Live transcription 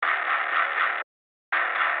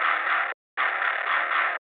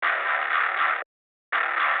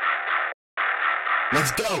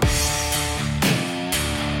Let's go.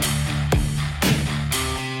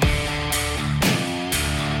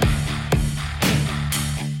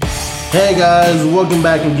 Hey guys, welcome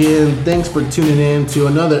back again. Thanks for tuning in to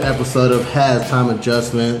another episode of Halftime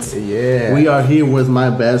Adjustments. Yeah. We are here with my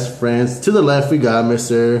best friends. To the left, we got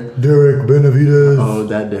Mr. Derek Benavides. Oh,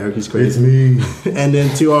 that Derek, he's It's crazy. me. And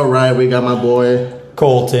then to our right, we got my boy.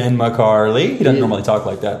 Colton McCarley. He doesn't normally talk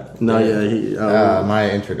like that. No, yeah, he.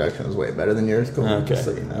 My introduction was way better than yours. Cool. Okay. Just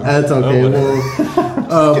so you know. That's okay.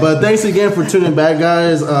 But thanks again for tuning back,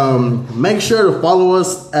 guys. Make sure to follow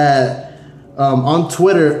us at on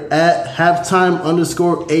Twitter at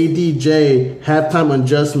halftime_ADJ halftime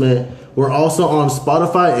adjustment. We're also on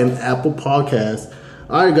Spotify and Apple Podcasts.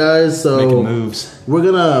 All right, guys. So Making moves. we're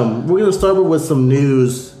gonna start with some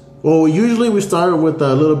news. Well, usually we start with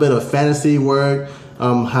a little bit of fantasy work,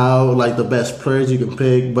 how like the best players you can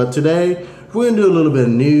pick. But today we're gonna do a little bit of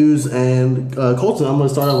news. And Colton, I'm gonna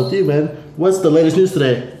start out with you, man. What's the latest news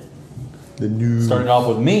today? The news. Starting off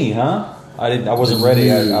with me, huh? I wasn't ready.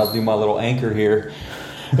 I'll do my little anchor here.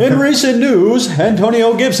 In recent news,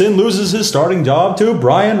 Antonio Gibson loses his starting job to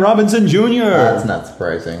Brian Robinson Jr. That's not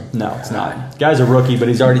surprising. No, it's not. Guy's a rookie, but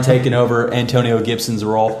he's already taken over Antonio Gibson's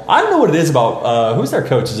role. I don't know what it is about. Who's their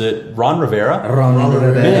coach? Is it Ron Rivera?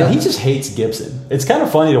 Man, he just hates Gibson. It's kind of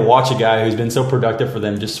funny to watch a guy who's been so productive for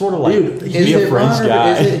them just sort of like be a fringe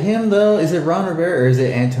guy. Is it him though? Is it Ron Rivera or is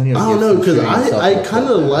it Antonio I Gibson? don't know, because shooting himself I in the kind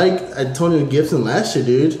foot? of like Antonio Gibson last year,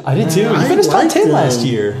 dude. I did too. I He finished top liked 10 him. last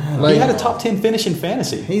year. Like- He had a top 10 finish in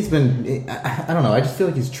fantasy. He's been. I don't know. I just feel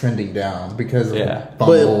like he's trending down because of Yeah.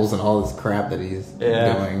 fumbles and all this crap that he's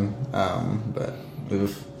Yeah. doing. But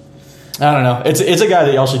oof. I don't know. It's a guy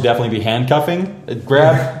that y'all should definitely be handcuffing.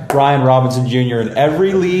 Grab Brian Robinson Jr. in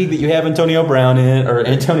every league that you have Antonio Brown in, or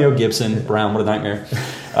Antonio Gibson. Brown, what a nightmare.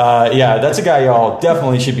 Yeah, that's a guy y'all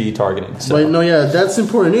definitely should be targeting. So. But no, yeah, that's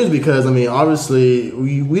important news because, I mean, obviously,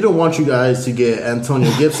 we don't want you guys to get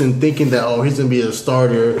Antonio Gibson thinking that, oh, he's going to be a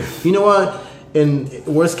starter. You know what? In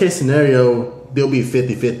worst case scenario, they'll be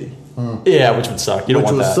 50-50. Yeah, which would suck. You don't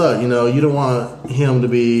Which want would that. suck. You know, you don't want him to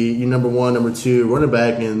be your number one, number two running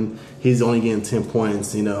back, and he's only getting 10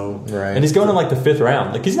 points, you know. Right. And he's going in like the 5th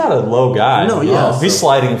round. Like, he's not a low guy. No, yeah. He's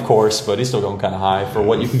sliding, of course, but he's still going kind of high for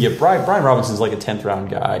what you can get. Brian Robinson's like a 10th round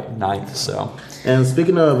guy, 9th, so. And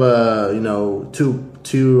speaking of, you know, two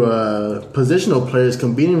positional players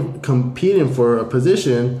competing for a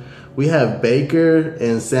position, we have Baker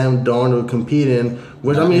and Sam Darnold competing.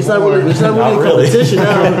 Which I mean, it's not really a competition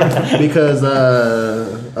now because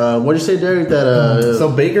what did you say, Derek? That So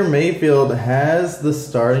Baker Mayfield has the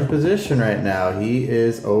starting position right now. He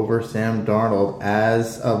is over Sam Darnold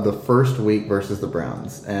as of the first week versus the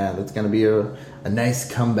Browns, and it's going to be a nice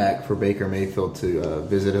comeback for Baker Mayfield to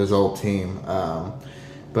visit his old team.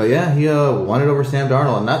 But yeah, he won it over Sam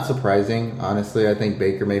Darnold, and not surprising. Honestly, I think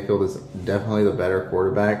Baker Mayfield is definitely the better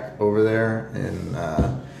quarterback over there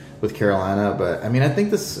with Carolina. But I mean, I think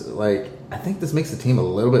this makes the team a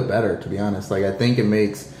little bit better, to be honest. Like, I think it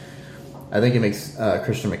makes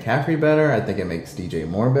Christian McCaffrey better. I think it makes DJ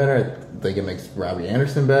Moore better. I think it makes Robbie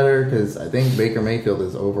Anderson better because I think Baker Mayfield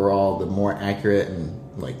is overall the more accurate and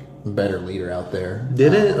like better leader out there.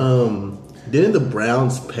 didn't the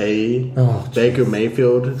Browns pay Baker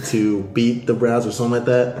Mayfield to beat the Browns or something like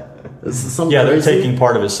that? Yeah, they're taking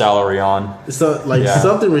part of his salary on. So like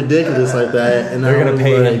something ridiculous like that, and They're I going to was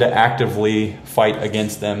pay like, him to actively fight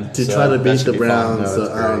against them to so try to that beat should the be fun. Browns. No, So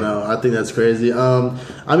it's I don't great. know. I think that's crazy.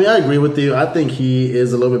 I mean, I agree with you. I think he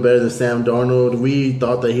is a little bit better than Sam Darnold. We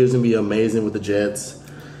thought that he was going to be amazing with the Jets.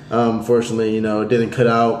 Fortunately, you know, it didn't cut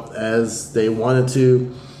out as they wanted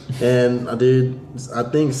to. And I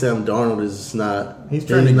think Sam Darnold is not. He's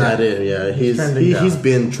trending not down. it. Yeah, He's trending down. he's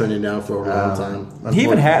been trending down for a long time. He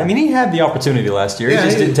had the opportunity last year. Yeah, he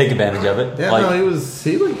just he- didn't take advantage of it. Yeah, Like, no,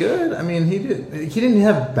 he looked good. I mean, he didn't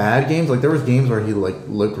have bad games. Like, there was games where he like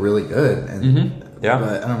looked really good. And, Yeah.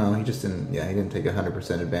 but I don't know. He just didn't. Yeah, he didn't take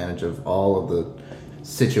 100% advantage of all of the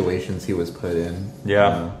situations he was put in. Yeah.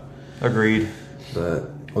 You know. Agreed. But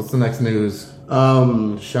what's the next news?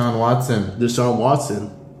 Sean Watson. Deshaun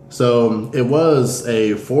Watson. So it was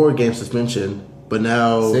a 4-game suspension, but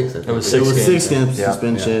now Six, I think. It was It was 6 6-game games. Yeah.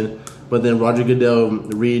 suspension. But then Roger Goodell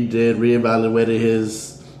reevaluated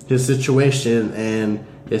his situation, and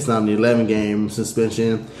it's now an 11-game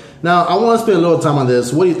suspension. Now I want to spend a little time on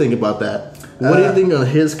this. What do you think about that? What do you think of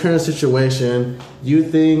his current situation? Do you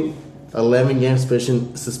think 11-game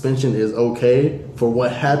suspension is okay for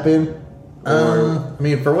what happened? I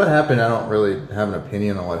mean, for what happened, I don't really have an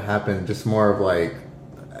opinion on what happened. Just more of like,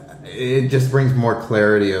 it just brings more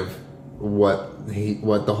clarity of what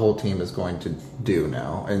the whole team is going to do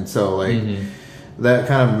now. And so like that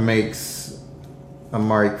kind of makes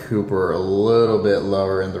Amari Cooper a little bit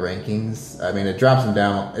lower in the rankings. I mean, it drops him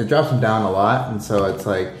down. It drops him down a lot, and so it's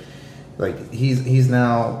like he's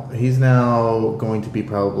now going to be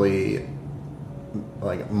probably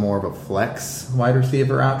like more of a flex wide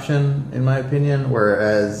receiver option in my opinion.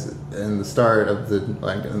 Whereas in the start of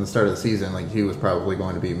the season, like he was probably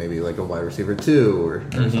going to be maybe like a wide receiver 2 or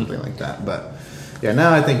something like that. But yeah,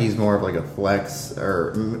 now I think he's more of like a flex,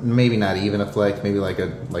 or maybe not even a flex, maybe like a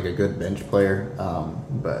good bench player.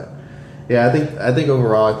 But yeah, I think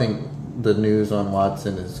overall, I think the news on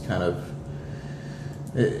Watson is kind of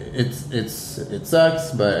it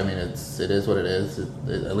sucks, but I mean it is what it is.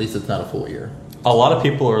 At least it's not a full year. A lot of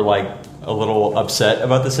people are like a little upset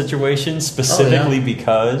about the situation, specifically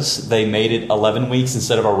because they made it 11 weeks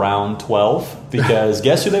instead of around 12. Because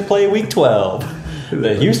guess who they play week 12?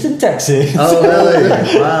 The Houston Texans. Oh,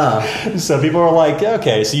 really? Wow. So people are like,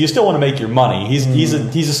 okay, so you still want to make your money. He's a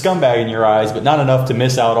scumbag in your eyes, but not enough to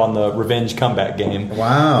miss out on the revenge comeback game.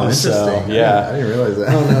 Wow, interesting. So, yeah. I didn't realize that.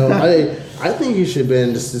 I don't know. I think he should have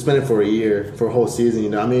been just suspended for a year, for a whole season. You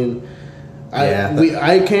know, I mean,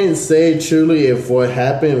 I can't say truly if what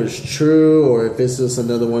happened was true or if it's just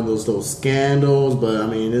another one of those scandals. But I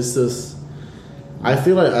mean, it's just. I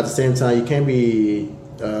feel like at the same time you can't be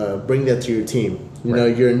bring that to your team. You know,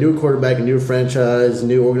 you're a new quarterback, a new franchise,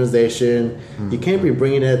 new organization. You can't be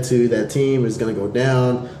bringing that to that team. It's going to go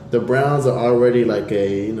down. The Browns are already like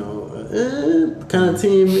a kind of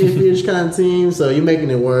team, iffy-ish kind of team. So you're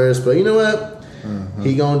making it worse. But you know what?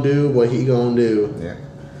 He gonna do what he gonna do.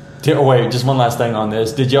 Yeah. Wait, just one last thing on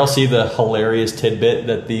this. Did y'all see the hilarious tidbit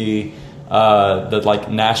that the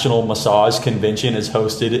National Massage Convention is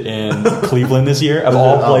hosted in Cleveland this year? Of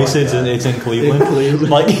all places, it's in Cleveland.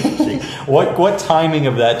 Like, what timing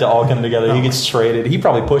of that to all come together? He gets traded. He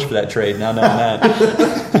probably pushed for that trade. Now knowing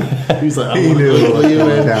that, He's like, He knew it was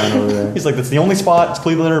going down over there. he's like, that's the only spot. It's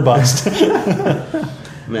Cleveland or bust.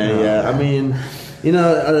 Man, yeah. I mean, you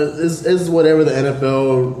know, it's whatever the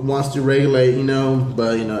NFL wants to regulate, you know.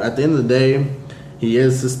 But, you know, at the end of the day, he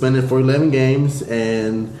is suspended for 11 games.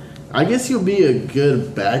 And I guess he'll be a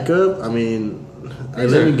good backup. I mean,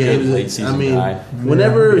 11 games. I mean,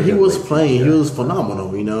 whenever he was playing, he was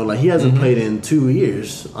phenomenal, you know. Like, he hasn't played in 2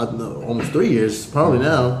 years, almost 3 years, probably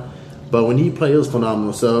now. But when he played, it was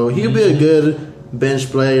phenomenal. So he'll be a good bench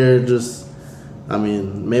player. Just, I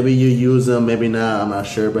mean, maybe you use him, maybe not. I'm not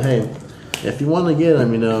sure. But, hey, if you want to get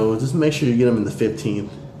him, you know, just make sure you get him in the 15th.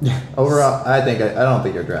 Overall, I don't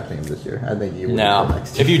think you're drafting him this year. I think you would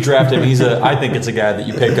next year. If you draft him, I think it's a guy that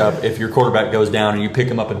you pick up if your quarterback goes down and you pick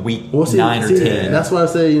him up in week 9 or 10. That's why I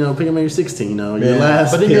say, you know, pick him at your 16, you know, your last.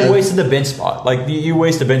 But then you're wasting the bench spot. Like, you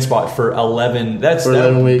waste a bench spot for 11.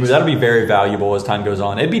 11 weeks. That'll be very valuable as time goes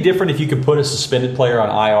on. It'd be different if you could put a suspended player on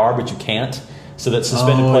IR, but you can't. So that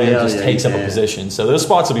suspended player takes up a position. So those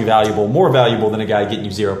spots will be valuable, more valuable than a guy getting you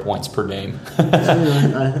 0 points per game.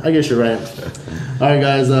 I guess you're right. All right,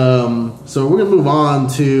 guys. So we're gonna move on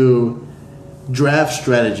to draft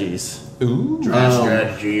strategies. Ooh, Draft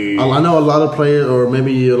strategy. I know a lot of players, or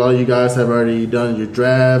maybe a lot of you guys have already done your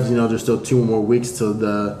drafts. You know, there's still 2 more weeks till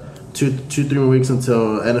the 3 more weeks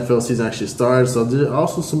until NFL season actually starts. So there's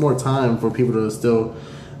also some more time for people to still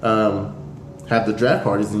have the draft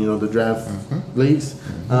parties and, you know, the draft leagues.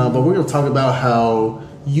 But we're going to talk about how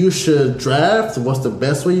you should draft, what's the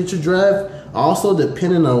best way you should draft, also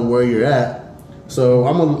depending on where you're at. So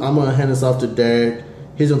I'm gonna hand this off to Derek.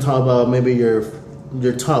 He's going to talk about maybe your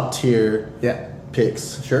top tier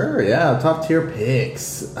picks. Sure, yeah, top tier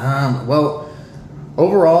picks. Well,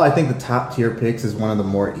 overall, I think the top tier picks is one of the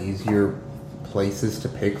more easier places to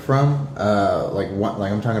pick from. Like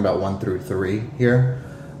I'm talking about 1 through 3 here.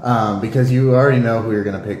 Because you already know who you're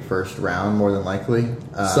going to pick first round, more than likely.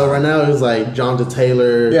 So right now it's like Jonathan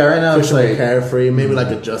Taylor, right now Christian it's like McCaffrey, maybe like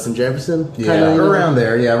a Justin Jefferson. Around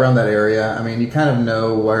there, around that area. I mean, you kind of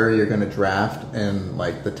know where you're going to draft in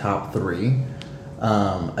like the top 3.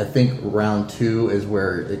 I think round 2 is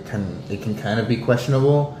where it can kind of be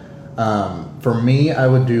questionable. For me, I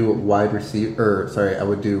would do I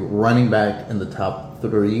would do running back in the top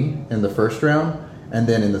 3 in the first round. And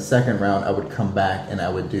then in the second round, I would come back and I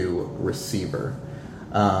would do receiver.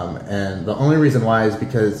 And the only reason why is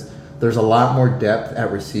because there's a lot more depth at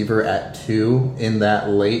receiver at 2 in that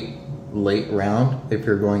late round if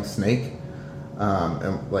you're going snake.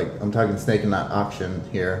 And like I'm talking snake and not auction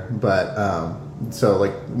here. But so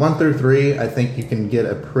like 1 through 3, I think you can get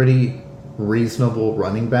a pretty reasonable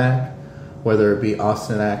running back, whether it be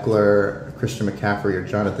Austin Eckler, Christian McCaffrey, or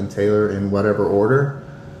Jonathan Taylor in whatever order.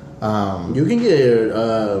 You can get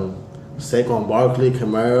Saquon Barkley,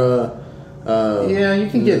 Kamara, Yeah, you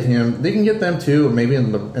can get him. They can get them too, maybe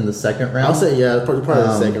in the second round. I'll say part of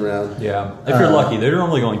the second round. Yeah, if you're lucky, they're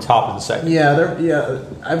normally going top of the second. Yeah,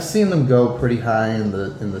 I've seen them go pretty high in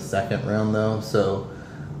the second round though. So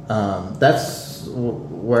that's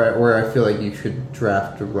where I feel like you should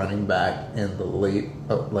draft a running back in the late,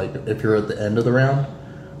 like if you're at the end of the round.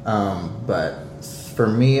 But for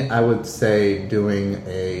me, I would say doing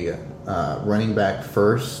a running back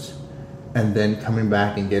first, and then coming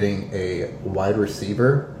back and getting a wide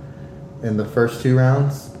receiver in the first 2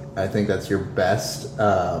 rounds. I think that's your best.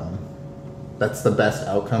 That's the best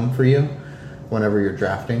outcome for you whenever you're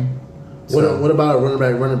drafting. What about a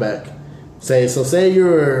running back? Say you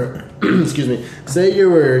were, excuse me. Say you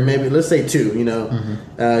were maybe, let's say 2. You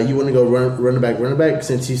want to go running back.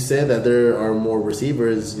 Since you said that there are more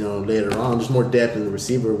receivers, later on, there's more depth in the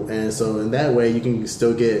receiver, and so in that way you can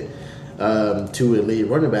still get 2 elite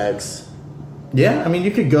running backs. Yeah, I mean,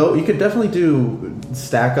 you could definitely do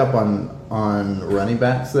stack up on running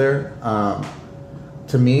backs there.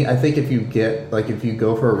 To me, I think if you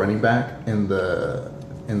go for a running back in the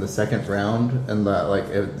second round in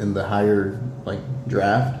the higher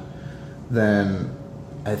draft, then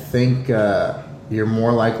I think you're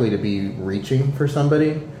more likely to be reaching for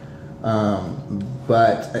somebody.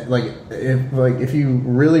 But if you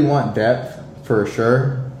really want depth, for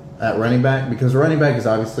sure, at running back, because running back is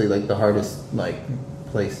obviously the hardest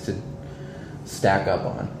place to stack up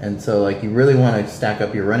on, and so you really want to stack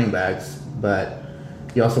up your running backs, but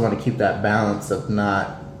you also want to keep that balance of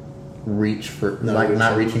not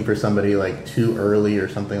reaching for somebody too early or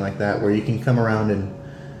something like that, where you can come around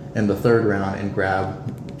in the third round and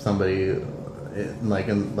grab somebody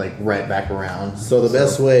right back around. So the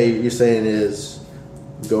best way you're saying is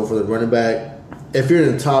go for the running back. If you're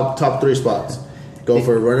in the top 3 spots, go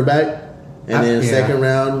for a running back, and then second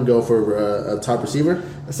round, go for a top receiver.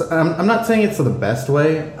 So I'm not saying it's the best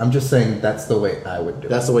way. I'm just saying that's the way I would do it.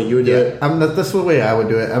 That's the way you would do it? That's the way I would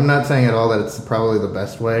do it. I'm not saying at all that it's probably the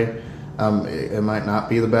best way. It might not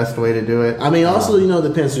be the best way to do it. I mean, also, it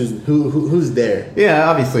depends who's there. Yeah,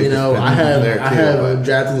 obviously. I have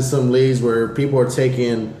drafted in some leagues where people are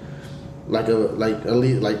taking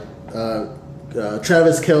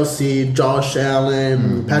Travis Kelce, Josh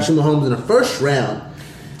Allen, Patrick Mahomes in the first round.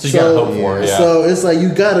 So you gotta hope for it. Yeah. So it's you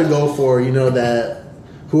gotta go for that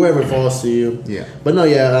whoever falls to you. Yeah. But no,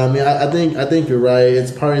 yeah. I mean, I think you're right.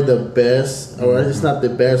 It's probably the best, or it's not the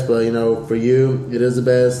best, but for you, it is the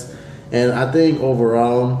best. And I think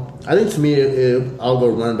overall, to me, I'll go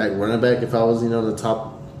running back if I was the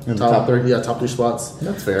top 3. Yeah, top 3 spots.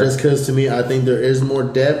 That's fair. Just because to me, I think there is more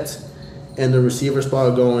depth. And the receiver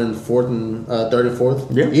spot going 4th and 3rd and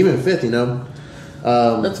 4th, even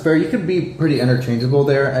 5th, that's fair. You could be pretty interchangeable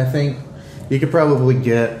there. I think you could probably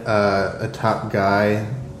get a top guy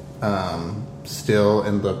still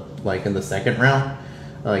in the second round,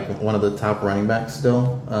 one of the top running backs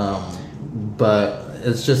still. But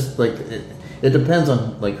it's just it depends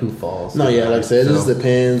on who falls. No, yeah, like I said, it just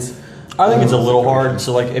depends. I think it's a little hard.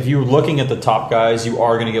 So, if you're looking at the top guys, you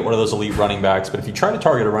are going to get one of those elite running backs. But if you try to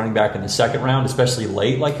target a running back in the second round, especially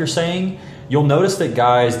late, like you're saying, you'll notice that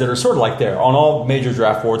guys that are sort of there on all major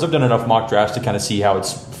draft boards. I've done enough mock drafts to kind of see how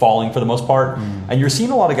it's falling for the most part. And you're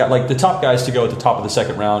seeing a lot of guys, the top guys to go at the top of the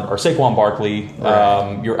second round are Saquon Barkley,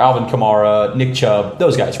 your Alvin Kamara, Nick Chubb,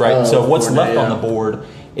 those guys, right? So what's left on the board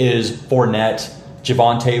is Fournette,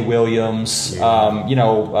 Javonte Williams,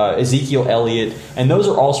 Ezekiel Elliott, and those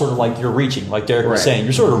are all sort of you're reaching, like Derek was saying,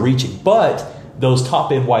 you're sort of reaching. But those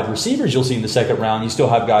top end wide receivers you'll see in the second round, you still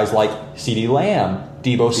have guys like CeeDee Lamb,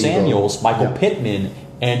 Deebo Samuels, Michael Pittman,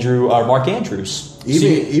 Mark Andrews,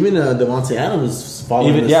 even Devontae Adams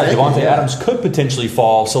falling. Devontae Adams could potentially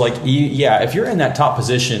fall. So if you're in that top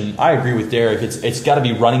position, I agree with Derek. It's got to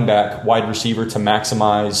be running back, wide receiver to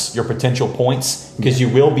maximize your potential points, because you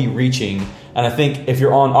will be reaching. And I think if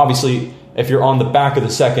you're on the back of the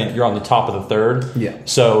second, you're on the top of the third. Yeah.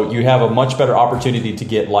 So you have a much better opportunity to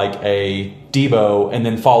get a Deebo and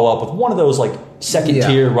then follow up with one of those second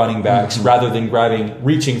tier running backs rather than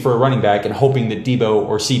reaching for a running back and hoping that Deebo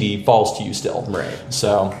or CD falls to you still. Right.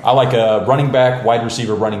 So I like a running back, wide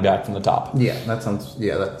receiver, running back from the top. Yeah,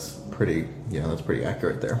 that's pretty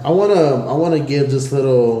accurate there. I wanna give this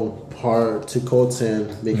little part to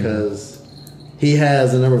Colton because he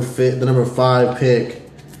has the number 5 pick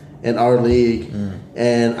in our league.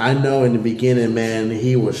 And I know in the beginning, man,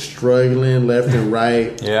 he was struggling left and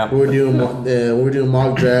right. Yeah, we were doing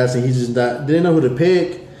mock drafts, and he just didn't know who to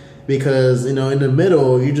pick because in the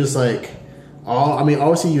middle you just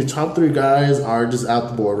obviously your top 3 guys are just out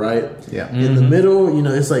the board, right? Yeah. In the middle,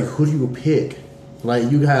 it's who do you pick?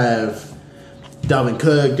 You have Dalvin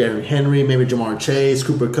Cook, Derrick Henry, maybe Jamar Chase,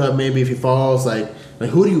 Cooper Kupp, maybe if he falls, like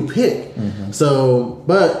who do you pick? So,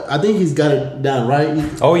 but I think he's got it down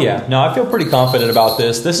right. Oh yeah, no, I feel pretty confident about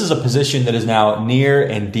this. This is a position that is now near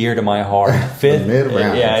and dear to my heart. Fifth,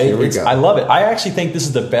 mid-round. yeah, Here we go. I love it. I actually think this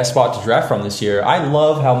is the best spot to draft from this year. I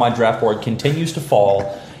love how my draft board continues to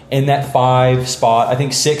fall in that 5 spot. I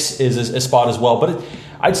think 6 is a spot as well, but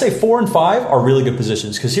I'd say 4 and 5 are really good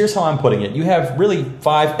positions because here's how I'm putting it. You have really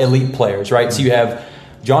 5 elite players, right? So you have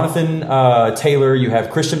Jonathan Taylor, you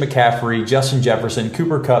have Christian McCaffrey, Justin Jefferson,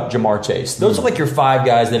 Cooper Kupp, Jamar Chase. Those are like your 5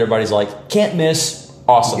 guys that everybody's like, can't miss,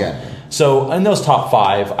 awesome. Yeah. So in those top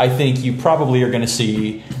 5, I think you probably are going to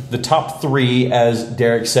see the top 3, as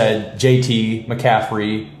Derek said, JT,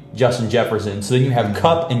 McCaffrey, Justin Jefferson. So then you have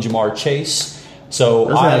Kupp and Jamar Chase. So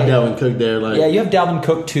Let's have Dalvin Cook there. Yeah, you have Dalvin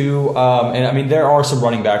Cook too. And I mean, there are some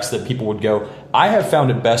running backs that people would go. I have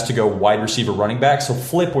found it best to go wide receiver running back. So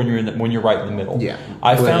flip when you're right in the middle. Yeah,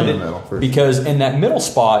 I flip found in it the middle, because in that middle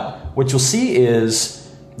spot, what you'll see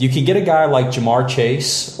is you can get a guy like Jamar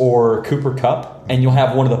Chase or Cooper Kupp, and you'll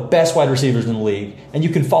have one of the best wide receivers in the league, and you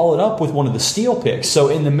can follow it up with one of the steal picks. So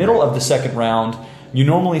in the middle of the second round, you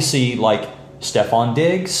normally see like Stephon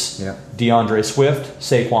Diggs, DeAndre Swift,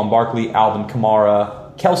 Saquon Barkley, Alvin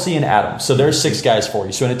Kamara, Kelsey, and Adams. So there's 6 guys for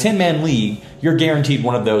you. So in a 10-man league, you're guaranteed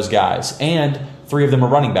one of those guys. And 3 of them are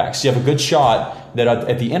running backs. So you have a good shot that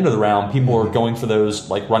at the end of the round, people are going for those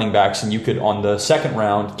like running backs, and you could, on the second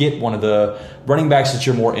round, get one of the running backs that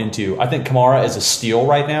you're more into. I think Kamara is a steal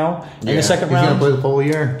right now in the second round. He's going to play the full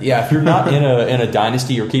year. Yeah, if you're not in a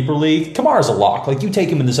dynasty or keeper league, Kamara's a lock. Like, you take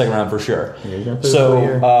him in the second round for sure. Yeah, he's gonna play the full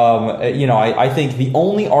year. I think the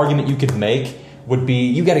only argument you could make would be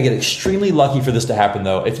you got to get extremely lucky for this to happen,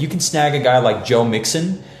 though. If you can snag a guy like Joe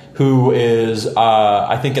Mixon, who is,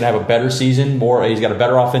 I think, going to have a better season. He's got a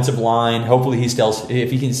better offensive line. Hopefully,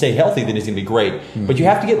 if he can stay healthy, then he's going to be great. But you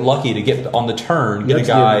have to get lucky to get on the turn. Get a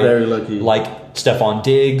guy very lucky. like Stephon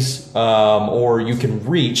Diggs, or you can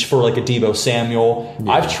reach for like a Deebo Samuel.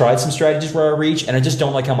 Yeah. I've tried some strategies where I reach, and I just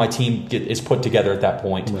don't like how my team is put together at that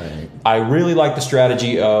point. Right. I really like the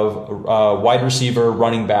strategy of wide receiver,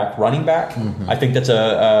 running back. I think that's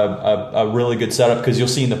a really good setup because you'll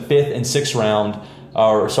see in the 5th and 6th round.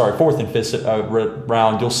 4th and 5th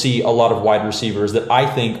round, you'll see a lot of wide receivers that I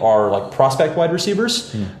think are like prospect wide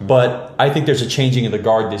receivers. But I think there's a changing of the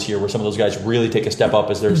guard this year where some of those guys really take a step up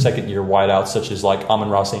as their second-year wideouts, such as like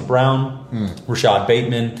Amon-Ra St. Brown, Rashad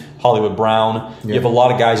Bateman, Hollywood Brown. You have a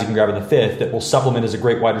lot of guys you can grab in the 5th that will supplement as a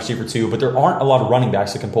great wide receiver too, but there aren't a lot of running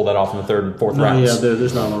backs that can pull that off in the 3rd and 4th rounds. Yeah,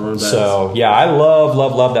 there's not a lot of running backs. So, yeah, I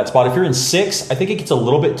love that spot. If you're in 6, I think it gets a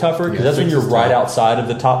little bit tougher because that's when you're right outside of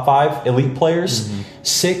the top 5 elite players.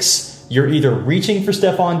 6, you're either reaching for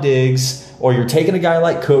Stephon Diggs or you're taking a guy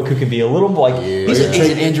like Cook who can be a little like he's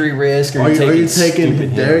an injury risk. Or are you taking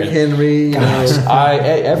Derrick Henry?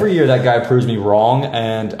 Every year that guy proves me wrong,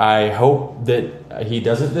 and I hope that he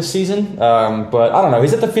does it this season. But I don't know.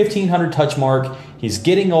 He's at the 1,500 touch mark. He's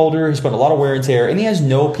getting older. He's put a lot of wear and tear, and he has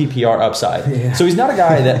no PPR upside. Yeah. So he's not a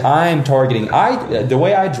guy that I'm targeting. The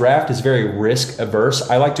way I draft is very risk averse.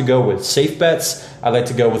 I like to go with safe bets. I like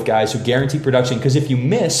to go with guys who guarantee production because if you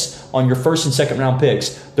miss on your 1st and 2nd round picks,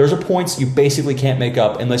 those are points you basically can't make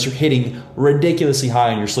up unless you're hitting ridiculously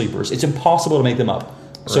high on your sleepers. It's impossible to make them up.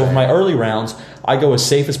 So for my early rounds, I go as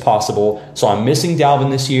safe as possible. So I'm missing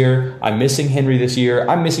Dalvin this year. I'm missing Henry this year.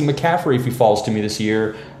 I'm missing McCaffrey if he falls to me this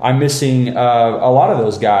year. I'm missing a lot of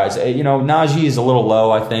those guys. Najee is a little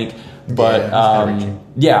low, I think. But,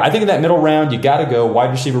 I think in that middle round, you got to go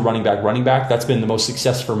wide receiver, running back. That's been the most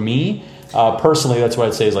success for me. Personally, that's what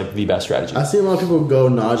I'd say is like the best strategy. I see a lot of people go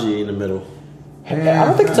Najee in the middle. I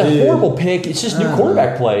don't think it's a horrible pick. It's just new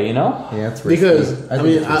quarterback play, Yeah, it's risky. Because,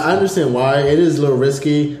 I understand why. It is a little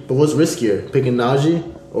risky, but what's riskier? Picking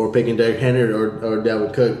Najee or picking Derrick Henry or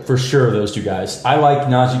Dalvin Cook? For sure, those 2 guys. I like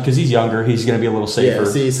Najee because he's younger. He's going to be a little safer. Yeah,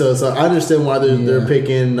 see, so I understand why they're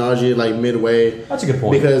picking Najee like midway. That's a good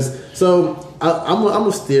point. Because, I'm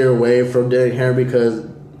going to steer away from Derrick Henry because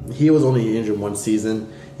he was only injured 1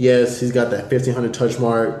 season. Yes, he's got that 1,500 touch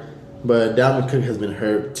mark. But Dalvin Cook has been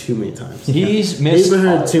hurt too many times. He's been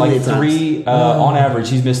hurt too many times. On average,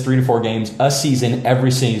 he's missed 3 to 4 games a season every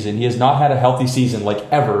season. He has not had a healthy season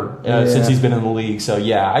ever since he's been in the league. So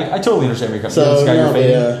yeah, I totally understand where you're coming from. That's a guy you're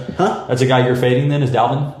fading. That's a guy you're fading. Then is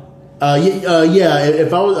Dalvin? Yeah.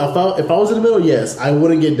 If I was in the middle, yes, I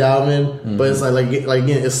wouldn't get Dalvin. But it's like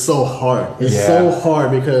again, it's so hard. It's so hard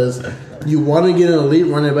because you want to get an elite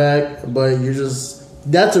running back, but you're just.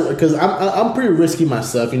 Because I'm pretty risky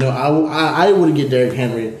myself. I wouldn't get Derrick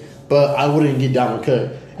Henry, but I wouldn't get Dalvin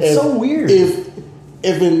Cook. It's so weird.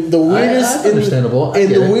 if in the weirdest, that's understandable.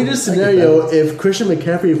 in the weirdest scenario, if Christian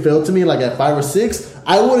McCaffrey fell to me like at 5 or 6,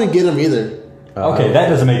 I wouldn't get him either. Okay, that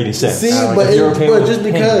doesn't make any sense. See, If you're okay with just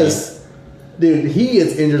because, dude, he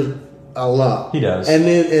gets injured a lot. He does. And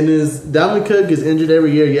then Dalvin Cook gets injured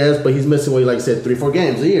every year, yes, but he's missing, like I said, 3-4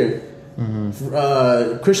 games a year.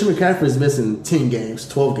 Christian McCaffrey is missing 10 games,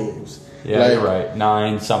 12 games. Yeah, you're right.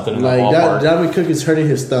 9 something in the Like ballpark. Dalvin Cook is hurting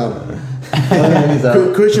his thumb.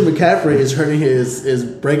 Christian McCaffrey is hurting is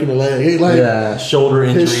breaking the leg. Shoulder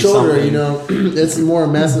injury. His shoulder, something. it's more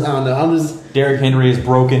massive. I don't know. I'm just. Derrick Henry has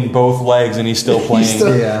broken both legs and he's still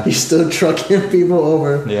playing. He's still trucking people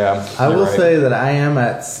over. Yeah, I will say that I am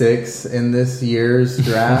at 6 in this year's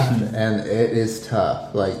draft, and it is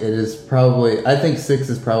tough. Like it is probably, I think 6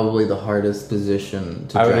 is probably the hardest position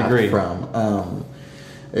to draft from.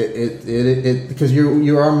 Because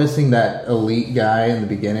you are missing that elite guy in the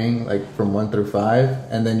beginning, like from 1 through 5,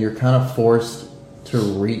 and then you're kind of forced to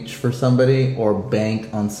reach for somebody or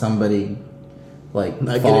bank on somebody like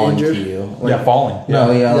falling to you. Like, falling.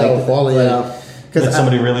 Falling. Because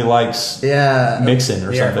somebody really likes Mixon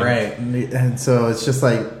or something. Right. And so it's just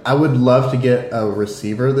like I would love to get a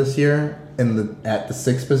receiver this year at the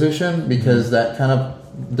 6th position because that kind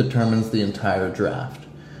of determines the entire draft.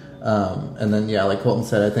 And then like Colton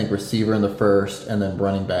said, I think receiver in the 1st, and then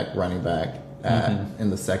running back in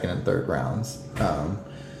the 2nd and 3rd rounds.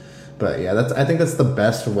 But yeah, I think that's the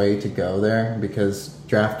best way to go there because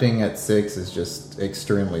drafting at 6 is just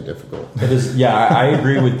extremely difficult. It is. Yeah, I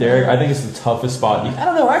agree with Derek. I think it's the toughest spot. I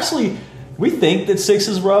don't know. Actually, we think that 6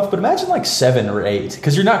 is rough, but imagine like 7 or 8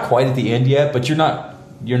 because you're not quite at the end yet, but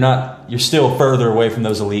you're still further away from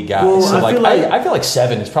those elite guys. Well, so I feel like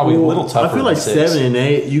 7 is probably a little tougher. I feel like than 6. 7 and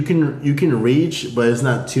 8 you can reach, but it's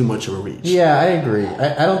not too much of a reach. Yeah, I agree.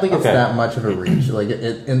 I don't think it's that much of a reach. Like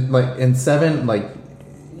in 7, like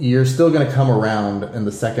you're still going to come around in the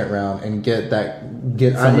 2nd round and get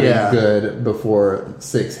somebody good before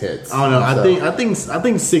 6 hits. I don't know. I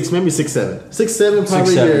think 6, maybe 6, 7, 6, 7 probably.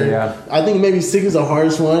 6, 7, yeah. I think maybe 6 is the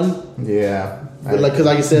hardest one. Yeah, because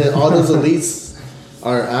like I said, all those elites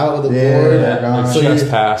are out of the board. Yeah, just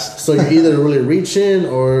passed. So you're either really reaching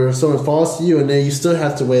or someone falls to you, and then you still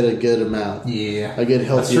have to wait a good amount. Yeah, a good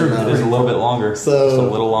healthy amount. That's true. It is a little bit longer. So just a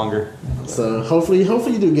little longer. So hopefully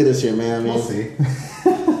you do get this year, man. We'll see.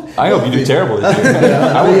 I hope you do terrible this year.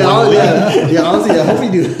 Honestly, I hope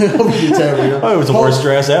you do. Hope you do terrible. It was the worst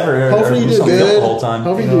dress ever. Hopefully you do good the whole time.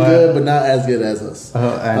 Hopefully you do good, but not as good as us.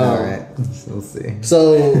 I know, right? We'll see.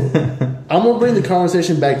 So I'm gonna bring the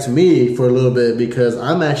conversation back to me for a little bit because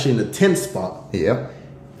I'm actually in the 10th spot. Yep.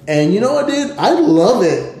 And you know what, dude? I love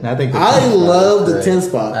it. I love the 10th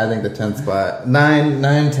spot. I think the 10th spot, 9,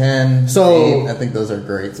 10, so 8, I think those are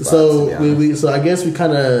great spots. So I guess we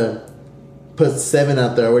kind of put 7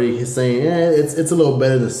 out there already. He's saying, it's a little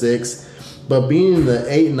better than 6, but being in the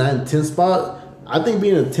 8, 9, 10th spot, I think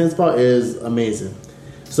being in the 10th spot is amazing.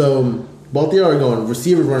 So both of you are going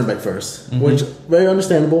receiver, running back first, which very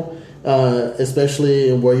understandable,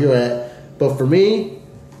 especially where you're at. But for me,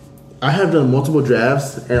 I have done multiple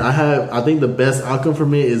drafts, and I think the best outcome for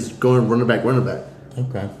me is going running back.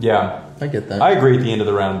 Okay. Yeah. I get that. I agree at the end of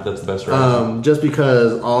the round that's the best round. Just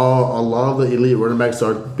because a lot of the elite running backs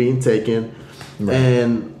are being taken. Right.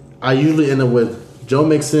 And I usually end up with Joe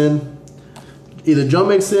Mixon,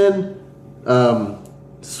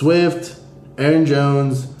 Swift, Aaron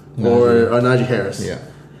Jones, or Najee Harris. Yeah.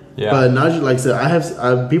 But Najee, like I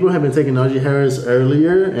said, people have been taking Najee Harris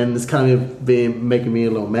earlier, and it's kind of been making me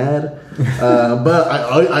a little mad. But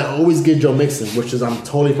I always get Joe Mixon, which is I'm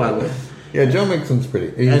totally fine with. Yeah, Joe Mixon's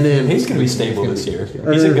pretty. And then he's going to be stable this year.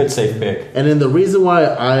 He's a good safe pick. And then the reason why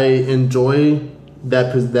I enjoy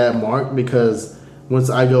that mark because once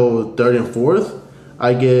I go 3rd and 4th,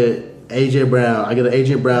 I get AJ Brown. I get an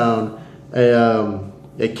AJ Brown,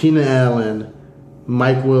 a Keenan Allen,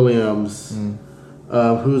 Mike Williams.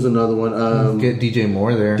 Who's another one? Get DJ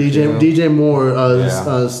Moore there. DJ Moore.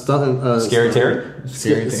 Scary Terry.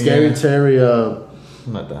 Scary Terry.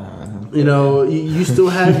 Not that high. You know, you still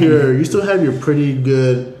have your pretty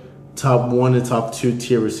good top 1 and top 2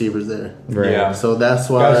 tier receivers there. Right. Yeah. So that's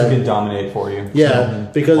why guys who can dominate for you. Yeah,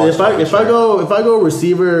 because if I go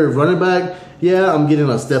receiver, running back, I'm getting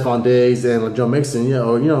a Stephon Diggs and a Joe Mixon,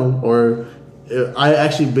 or I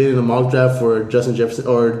actually been in a mock draft for Justin Jefferson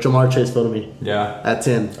or Jamar Chase fell to me. Yeah. At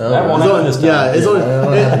 10. That won't happen this time. Yeah,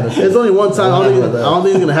 it's only one time. I don't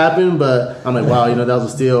think it's gonna happen, but I'm like, wow, that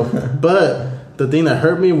was a steal. But the thing that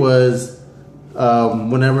hurt me was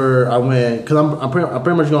whenever I went, because I'm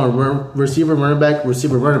pretty much going receiver, running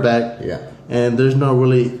back. Yeah. And there's no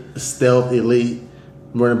really stealth elite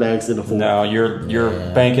running backs in the fourth. No, you're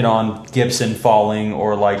banking on Gibson falling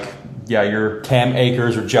or your Cam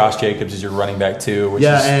Akers or Josh Jacobs as your running back too, which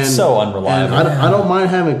is so unreliable. And I don't mind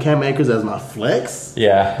having Cam Akers as my flex.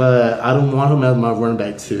 Yeah. But I don't want him as my running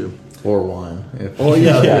back 2. Or 1.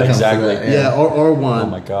 Yeah, exactly. Yeah, or 1. Oh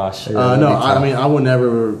my gosh. No, I would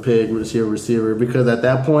never pick receiver because at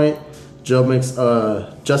that point,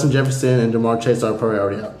 Justin Jefferson and Jamar Chase are probably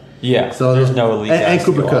already out. Yeah, so there's no elite and guys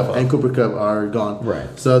Cooper to go Kupp off of. and Cooper Kupp are gone.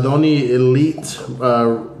 Right. So the only elite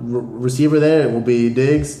receiver there will be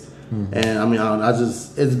Diggs, and I mean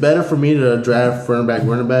it's better for me to draft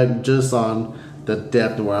running back just on the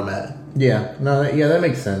depth of where I'm at. Yeah, that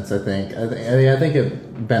makes sense. I think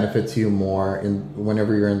it benefits you more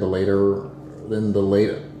whenever you're in the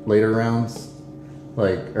later rounds.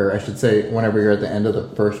 Or I should say, whenever you're at the end of the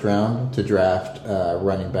first round to draft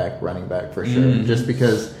running back for sure. Just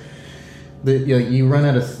because you run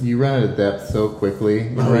out of depth so quickly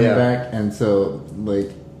in running back, and so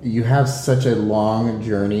you have such a long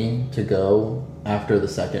journey to go after the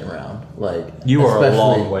second round. You are a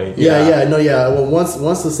long way. Well,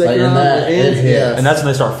 once the second round ends, and that's when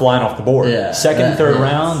they start flying off the board. Yeah, second, third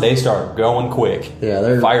round, they start going quick. Yeah,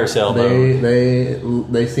 they're fire sale mode.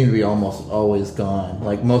 They seem to be almost always gone.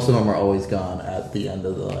 Most of them are always gone at the end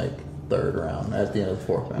of the third round, at the end of the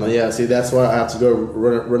fourth round. See, that's why I have to go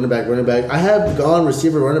running back. I have gone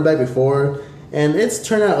receiver, running back before, and it's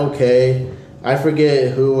turned out okay. I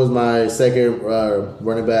forget who was my second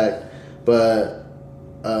running back, but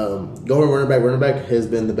going running back has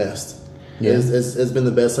been the best. Yeah. It's been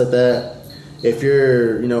the best at that. If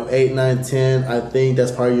you're 8, 9, 10, I think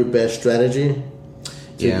that's probably your best strategy.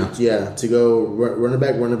 To go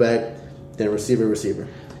running back, then receiver.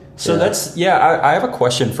 So I have a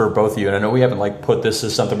question for both of you, and I know we haven't put this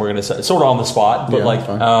as something we're going to say sort of on the spot, but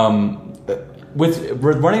with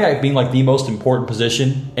running back being the most important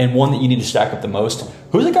position and one that you need to stack up the most,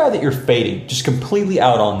 who's the guy that you're fading just completely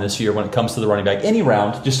out on this year when it comes to the running back? Any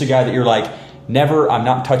round, just a guy that you're never, I'm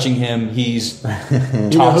not touching him. He's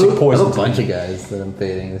toxic poison. There's a bunch of guys that I'm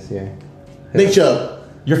fading this year. Nick Chubb.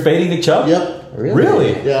 You're fading Nick Chubb? Yep.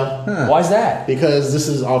 Really? Yeah. Huh. Why's that? Because this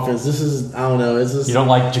is offense. This is, I don't know. It's just, you don't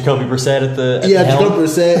like Jacoby Brissett at the Jacoby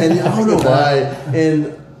Brissett, and I don't know why.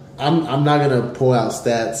 And I'm not gonna pull out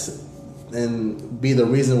stats and be the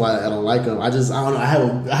reason why I don't like him. I don't know.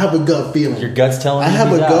 I have a gut feeling. Your gut's telling you. I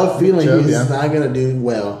have a gut feeling Chubb, he's not going to do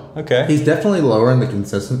well. Okay. He's definitely lower in the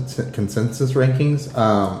consensus rankings,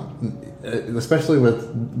 especially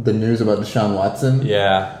with the news about Deshaun Watson.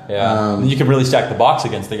 Yeah. You can really stack the box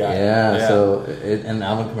against the guy. Yeah. So and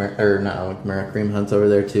Alvin Kamara, not Alvin Kamara, Kareem Hunt's over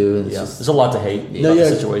there too. And there's a lot to hate about the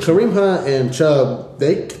situation. Kareem Hunt and Chubb,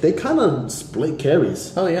 they kind of split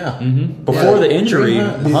carries. Oh yeah. Mm-hmm. Before the injury,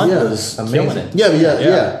 Hunt was killing it.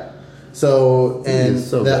 Yeah. So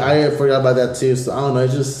I forgot about that too. So I don't know.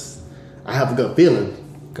 It's just I have a gut feeling.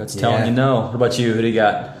 Gut's telling you no. What about you? Who do you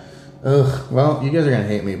got? Well, you guys are gonna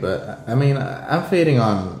hate me, but I mean, I'm fading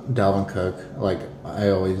on Dalvin Cook like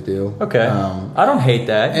I always do. Okay, I don't hate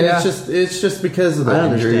that, and it's just because of the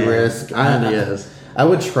injury risk. I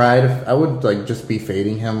would just be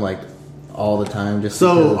fading him all the time. Just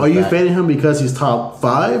so, are you fading him because he's top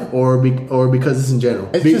 5, or because it's in general?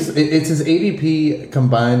 It's his ADP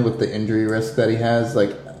combined with the injury risk that he has.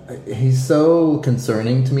 He's so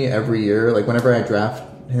concerning to me every year. Whenever I draft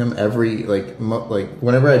him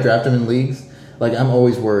whenever I draft him in leagues, I'm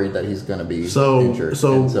always worried that he's going to be injured.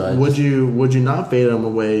 So would you not fade him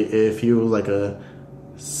away if he was a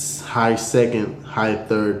high second, high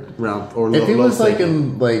third round, or if he was second?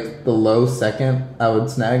 in the low second, I would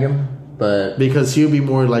snag him, but because he would be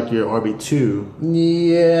more like your RB2.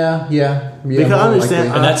 Yeah. Because I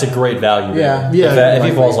understand, and that's a great value. Yeah. If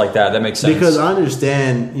he falls like that makes sense. Because I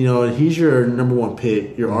understand, he's your number 1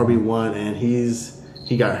 pick, your RB1, and he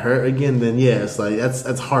got hurt again, then it's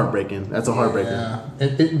that's heartbreaking. That's a heartbreaking. Yeah.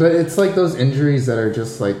 But it's those injuries that are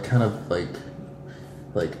just kind of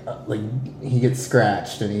he gets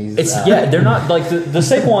scratched and he's they're not the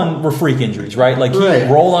Saquon were freak injuries, right? He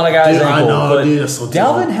rolled on a guy's ankle. But that's so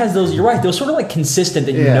Dalvin has those. You're right. Those sort of consistent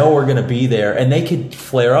that you know are going to be there, and they could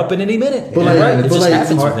flare up at any minute. But it just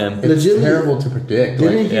happens with him. It's terrible to predict.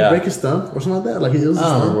 Didn't he break his thumb or something like that? It was his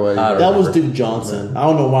thumb. That was Duke Johnson. I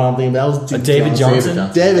don't know why I'm thinking that was Duke David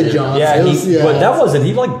Johnson. David Johnson. Yeah, but that wasn't.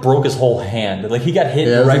 He broke his whole hand. He got hit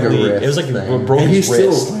directly. It was broke his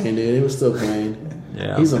wrist. Still playing, dude. He was still playing.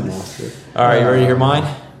 Yeah. He's a monster. All right, you ready to hear mine?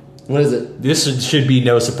 What is it? This should be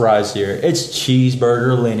no surprise here. It's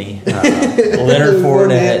Cheeseburger Lenny. Leonard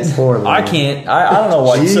Fournette. Poor Lenny. I don't know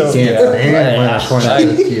why. Can't stand Leonard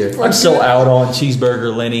Fournette this year. I'm so out on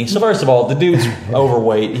Cheeseburger Lenny. So first of all, the dude's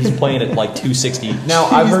overweight. He's playing at like 260. Now,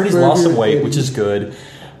 I've heard he's lost some weight, which is good.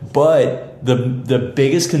 But the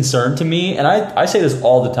biggest concern to me, and I say this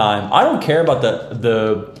all the time, I don't care about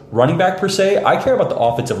the running back per se. I care about the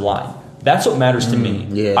offensive line. That's what matters to me.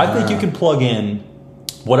 Yeah. I think you can plug in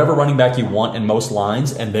whatever running back you want in most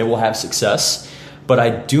lines, and they will have success. But I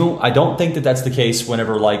don't think that that's the case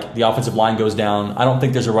whenever like the offensive line goes down. I don't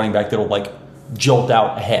think there's a running back that'll like jolt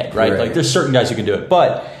out ahead, right? Like there's certain guys who can do it.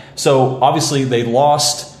 But so obviously they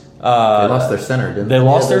lost. They lost their center, didn't they? They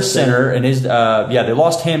lost their center, and his they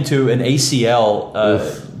lost him to an ACL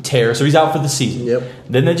tear, so he's out for the season. Yep.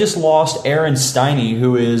 Then they just lost Aaron Stiney,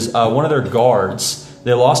 who is one of their guards.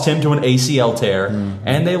 They lost him to an ACL tear,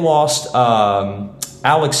 and they lost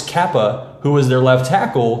Alex Kappa, who was their left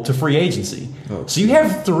tackle, to free agency. So you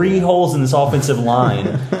have 3 holes in this offensive line.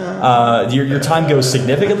 Your time goes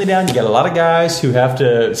significantly down. You got a lot of guys who have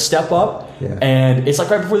to step up. Yeah. And it's like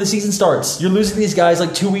right before the season starts. You're losing these guys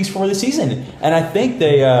like 2 weeks before the season. And I think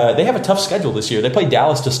they have a tough schedule this year. They play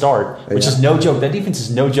Dallas to start, which is no joke. That defense is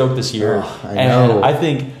no joke this year. I know. And I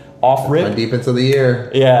think off rip. My defense of the year.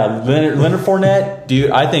 Yeah, Leonard Fournette, dude,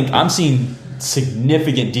 I think I'm seeing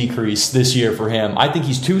significant decrease this year for him. I think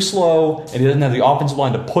he's too slow, and he doesn't have the offensive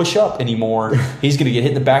line to push up anymore. He's going to get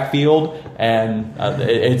hit in the backfield, and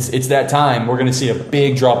it's that time. We're going to see a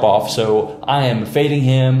big drop-off, so I am fading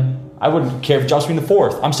him. I wouldn't care if Josh being the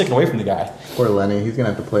 4th. I'm sticking away from the guy. Poor Lenny. He's going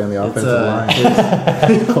to have to play on the offensive line.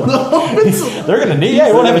 They're going to need,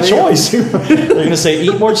 he won't have a choice. They're going to say,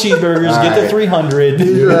 eat more cheeseburgers, get to 300.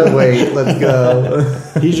 Wait, let's go.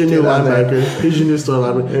 He's your new linebacker. He's your new star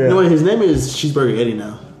linebacker. You know what? His name is Cheeseburger Eddie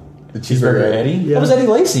now. The Cheeseburger Eddie? Yeah. What was Eddie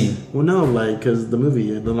Lacy? Well, no, like, because the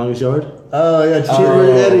movie, The Longest Yard. Oh, yeah,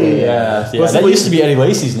 Cheeseburger Eddie. Yeah, But that used to be Eddie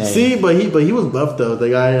Lacy's name. See, but he was buff though. The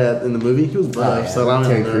guy in the movie, he was buff. So I don't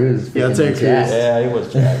Terry know. Crews. Yeah, Terry Crews. Yeah, he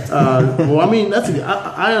was jacked. Well, I mean,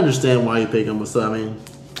 I understand why you pick him, but so I mean,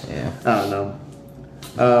 Yeah. I don't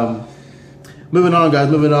know. Moving on, guys.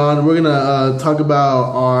 Moving on. We're gonna talk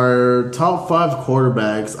about our top 5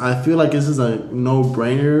 quarterbacks. I feel like this is a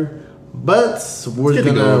no-brainer, but we're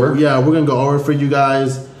gonna go over for you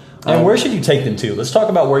guys. And where should you take them to? Let's talk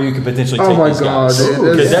about where you could potentially take Oh my these god, guys.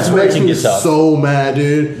 dude. Because that's where it can get tough. So mad,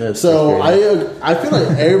 dude. That's so crazy. I feel like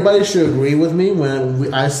everybody should agree with me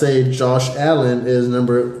when I say Josh Allen is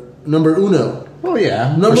number uno. Oh,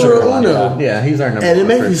 yeah. Number For sure. uno. Yeah, he's our number And it one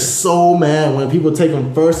makes for me sure. so mad when people take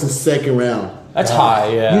him first and second round. That's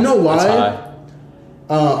high, yeah. You know why? That's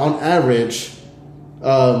high. On average,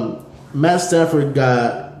 Matt Stafford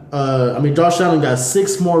Josh Allen got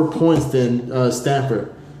 6 more points than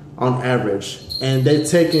Stafford on average, and they're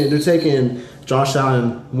taking Josh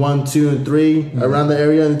Allen 1, 2, and 3 around the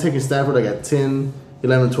area, and they're taking Stafford like at 10,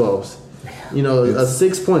 11, 12s. You know, a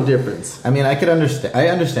 6-point difference. I mean, I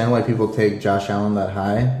understand why people take Josh Allen that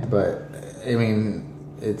high, but I mean,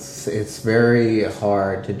 it's very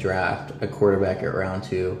hard to draft a quarterback at round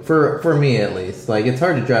 2 for me at least. Like, it's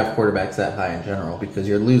hard to draft quarterbacks that high in general because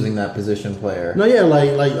you're losing that position player. No, yeah,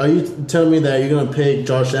 like are you telling me that you're gonna pick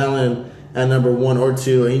Josh Allen at number 1 or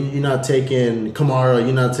 2, and you're not taking Kamara,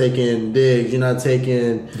 you're not taking Diggs, you're not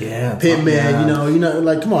taking Pittman, yeah. you're not,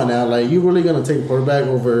 like, come on now, like, you really gonna take a quarterback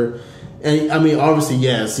over? And I mean, obviously,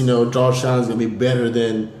 yes, Josh Allen's gonna be better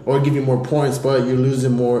than, or give you more points, but you're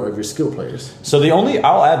losing more of your skill players. So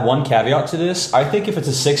I'll add one caveat to this. I think if it's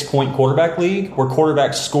a 6-point quarterback league where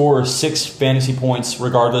quarterbacks score 6 fantasy points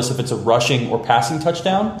regardless if it's a rushing or passing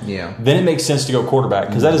touchdown, then it makes sense to go quarterback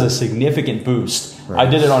because that is a significant boost. Right. I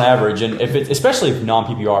did it on average, and especially if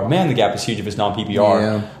non-PPR, man, the gap is huge if it's non-PPR.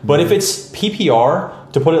 Yeah. But if it's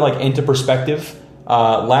PPR, to put it like into perspective,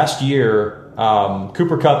 last year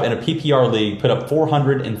Cooper Kupp in a PPR league put up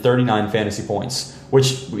 439 fantasy points,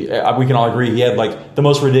 which we can all agree he had like the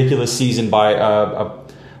most ridiculous season by a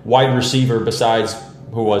wide receiver besides,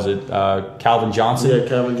 who was it? Calvin Johnson. Yeah,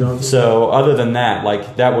 Calvin Johnson. So other than that,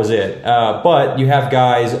 like, that was it. But you have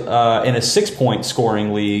guys in a 6-point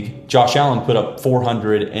scoring league. Josh Allen put up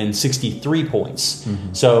 463 points.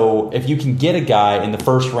 Mm-hmm. So if you can get a guy in the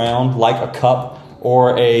first round like a Kupp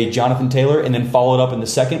or a Jonathan Taylor, and then follow it up in the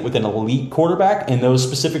second with an elite quarterback in those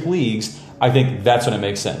specific leagues, I think that's when it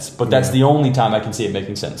makes sense. But that's the only time I can see it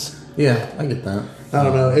making sense. Yeah, I get that. I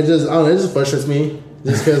don't know. It just frustrates me.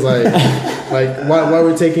 Just because, like, why are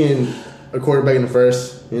we taking a quarterback in the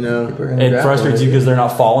first? It frustrates you because they're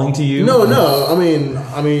not falling to you. No. I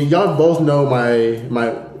mean, y'all both know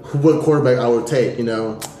my what quarterback I would take. You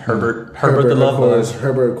know, Herbert the love bug.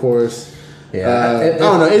 Herbert, of course. Yeah, I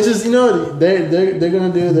don't know. It's just they're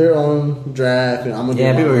gonna do their own draft. And I'm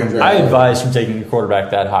gonna do my own draft. I advise from taking a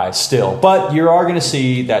quarterback that high still, but you are going to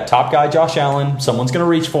see that top guy, Josh Allen. Someone's going to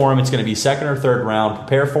reach for him. It's going to be second or third round.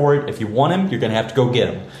 Prepare for it. If you want him, you're going to have to go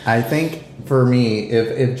get him. I think for me,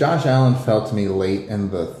 if Josh Allen fell to me late in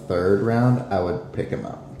the third round, I would pick him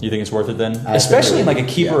up. You think it's worth it then, especially in like a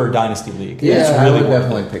keeper or dynasty league? Yeah, it's I really would worth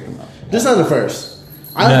definitely it. pick him up. Just not the first.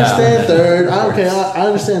 I understand third. I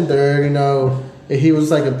understand third. You know, if he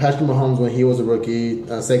was like a Patrick Mahomes when he was a rookie,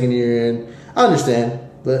 second year in. I understand,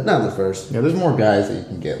 but not in the first. Yeah, there's more guys that you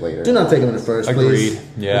can get later. Do not take him in the first, Agreed. please.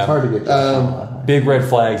 Yeah, it's hard to get. Big red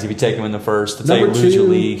flags if you take him in the first. That's how you Number lose your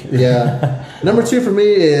two, league. Yeah. Number 2 for me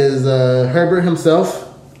is Herbert himself.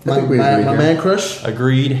 My man crush.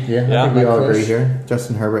 Agreed. Yeah, I think we my all crush. agree here.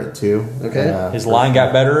 Justin Herbert too. Okay. His line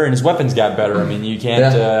got better and his weapons got better. I mean, you can't.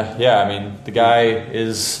 I mean, the guy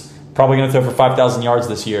is probably going to throw for 5,000 yards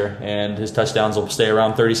this year, and his touchdowns will stay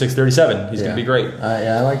around 36, 37. He's going to be great.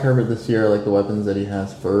 I like Herbert this year. I like the weapons that he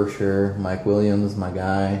has for sure. Mike Williams, my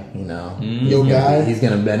guy. You know, Your guy. He's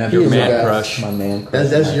going to benefit. Your from man that. crush. My man crush.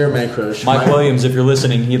 That's your man crush. Mike Williams, if you're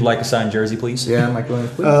listening, he'd like a signed jersey, please. Yeah, Mike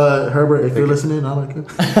Williams. Please. Herbert, if you're listening, I like it.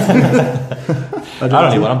 I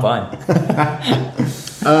don't need one. I'm fine.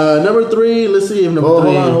 Number 3. Let's see if number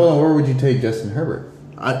 3. Hold on. Where would you take Justin Herbert?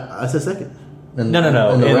 I said second. No. In the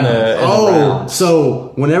rounds. rounds.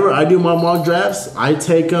 So whenever I do my mock drafts, I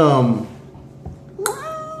take 5th.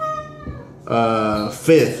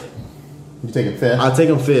 You take him fifth. I take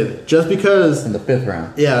him 5th, just because. In the 5th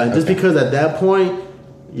round. Yeah, just because at that point,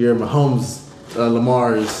 your Mahomes,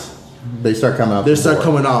 Lamar's, They start coming up. they start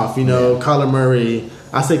coming off. You know, Kyler Murray.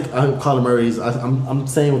 I say Kyler Murray's. I'm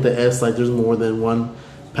saying with the S, like there's more than one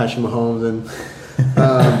Patrick Mahomes, and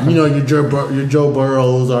you know your Joe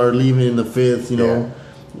Burrows are leaving in the 5th. You know,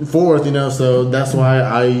 4th. You know, so that's why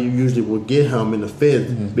I usually will get him in the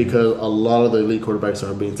 5th because a lot of the elite quarterbacks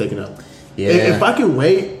are being taken up. Yeah. If I could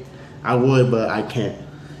wait, I would, but I can't.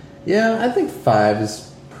 Yeah, I think 5 is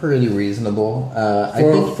pretty reasonable.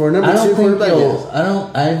 For number 2 quarterback, yes.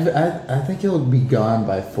 I think he'll be gone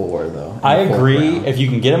by 4 though. I agree. If you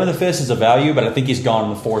can get him in the 5th, it's a value, but I think he's gone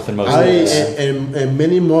in the 4th in most leagues. And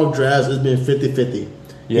many mock drafts, it's been 50-50.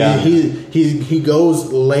 Yeah. He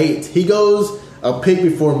goes late. He goes a pick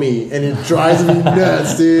before me, and it drives me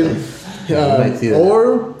nuts, dude.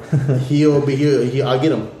 Or I'll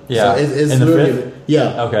get him. Yeah. So it's in the really, 5th?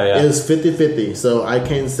 Yeah. Okay, yeah. It's 50-50. So I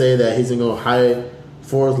can't say that he's gonna go high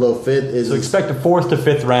 4th, low 5th. So expect a 4th to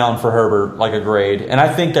 5th round for Herbert, like a grade. And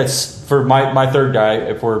I think that's, for my third guy,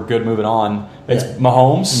 if we're good moving on, it's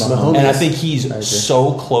Mahomes. And I think he's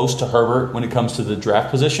so close to Herbert when it comes to the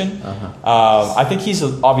draft position. I think he's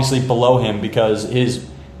obviously below him because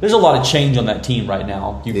there's a lot of change on that team right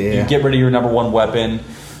now. You get rid of your number 1 weapon.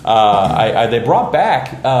 They brought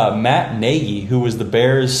back Matt Nagy, who was the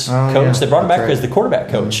Bears coach. Yeah, they brought him back as the quarterback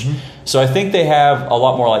coach. Mm-hmm. So I think they have a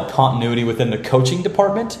lot more like continuity within the coaching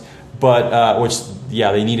department. But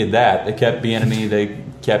they needed that. They kept Bieniemy, they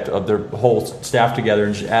kept their whole staff together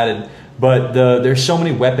and just added. But there's so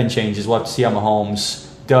many weapon changes. We'll have to see how Mahomes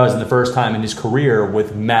does in the first time in his career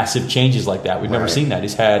with massive changes like that. We've never seen that.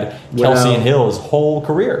 He's had Kelsey and Hill his whole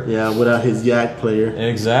career. Yeah, without his yak player.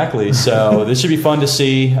 Exactly. So this should be fun to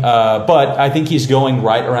see. But I think he's going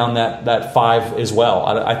right around that 5 as well.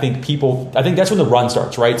 I think that's when the run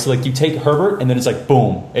starts, right? So like you take Herbert and then it's like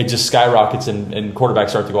boom, it just skyrockets and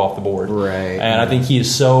quarterbacks start to go off the board. Right. And I think he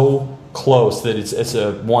is so close that it's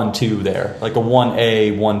a 1-2 there, like a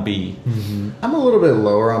 1A, 1B. Mm-hmm. I'm a little bit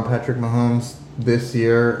lower on Patrick Mahomes this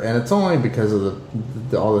year, and it's only because of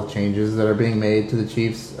all the changes that are being made to the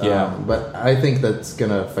Chiefs. But I think that's going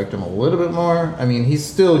to affect him a little bit more. I mean, he's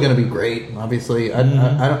still going to be great, obviously.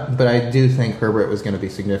 But I do think Herbert was going to be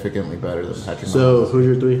significantly better than Patrick Mahomes. So who's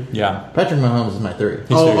your 3? Yeah, Patrick Mahomes is my 3.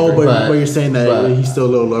 But you're saying that he's still a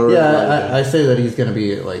little lower. Yeah, I say that he's going to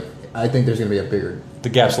be like. I think there's going to be a bigger. The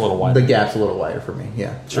gap's a little wider. The gap's a little wider for me.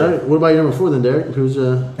 Yeah. Sure. All right. What about your number 4 then, Derek? Who's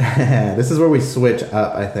This is where we switch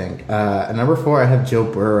up, I think. At number 4, I have Joe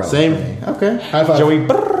Burrow. Same. Okay. High five.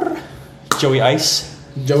 Joey Ice.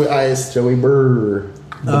 Joey Ice. Joey Burr.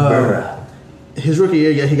 His rookie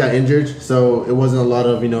year, he got injured, so it wasn't a lot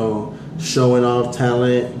of showing off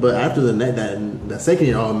talent. But after that second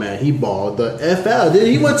year, oh man, he balled the F out. Dude,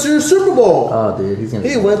 he went to the Super Bowl. Oh, dude, he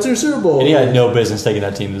went to the Super Bowl. And he had no business taking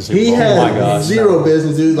that team to the Super Bowl. He had zero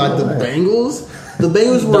business, dude. Like the Bengals. The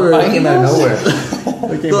Bengals were came out of nowhere.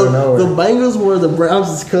 The Bengals were the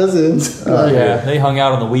Browns' cousins. They hung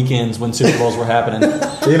out on the weekends when Super Bowls were happening.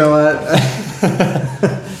 You know what?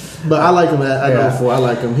 But I like him at number 4. I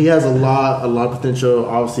like him. He has a lot of potential.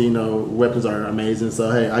 Obviously, weapons are amazing.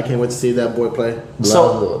 So, hey, I can't wait to see that boy play.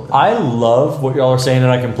 So, I love what y'all are saying,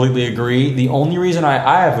 and I completely agree. The only reason I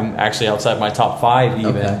have him actually outside my top 5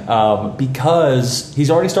 even, because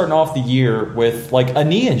he's already starting off the year with, like, a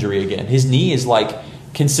knee injury again. His knee is, like,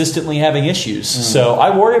 consistently having issues. So,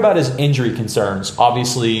 I worry about his injury concerns.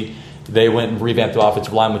 Obviously, they went and revamped the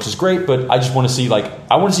offensive line, which is great, but I just want to see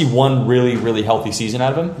one really, really healthy season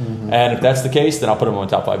out of him. Mm-hmm. And if that's the case, then I'll put him on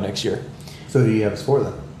top 5 next year. So who do you have as 4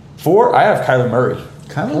 then? 4, I have Kyler Murray.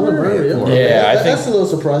 Kyler Murray, yeah. I think that's a little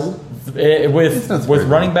surprising. With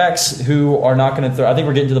running backs who are not going to throw, I think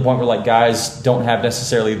we're getting to the point where like guys don't have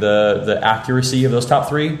necessarily the accuracy of those top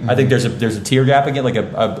 3. Mm-hmm. I think there's a tier gap again, like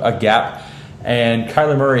a gap. And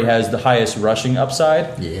Kyler Murray has the highest rushing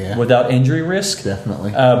upside without injury risk.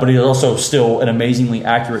 Definitely. But he's also still an amazingly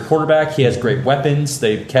accurate quarterback. He has great weapons.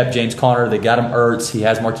 They've kept James Conner. They got him Ertz. He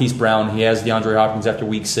has Marquise Brown. He has DeAndre Hopkins after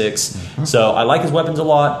week 6. Mm-hmm. So I like his weapons a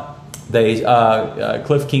lot. They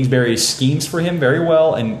Cliff Kingsbury schemes for him very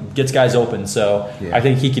well and gets guys open. So I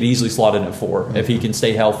think he could easily slot in at 4 if he can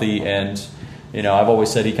stay healthy. And I've always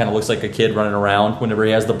said he kind of looks like a kid running around whenever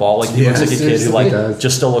he has the ball. Like he looks like a kid who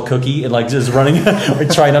just stole a cookie and like just running,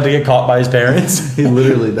 trying not to get caught by his parents. He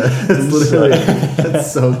literally does.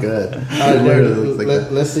 That's so good. All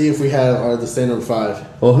right, let's see if we have the standard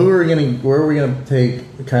 5. Well, where are we gonna take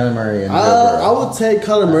Kyler Murray and Joe Burrow? I would take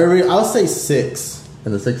Kyler Murray. I'll say 6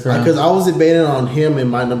 in the 6th round because I was debating on him and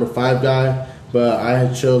my number 5 guy. But I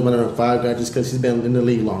had chose my number 5 guy just because he's been in the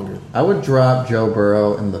league longer. I would drop Joe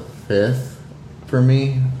Burrow in the 5th. For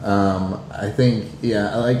me, I think,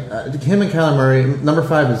 I like him and Kyler Murray. Number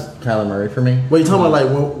 5 is Kyler Murray for me. What are you talking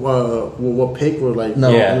about? Like what pick or like?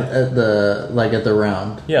 No, at the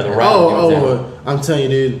round. Yeah, the round. I'm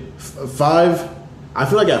telling you, dude. 5. I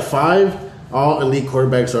feel like at 5, all elite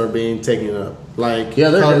quarterbacks are being taken up. Like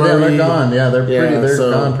they're gone. Yeah, they're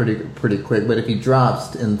gone pretty quick. But if he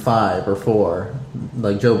drops in 5 or 4,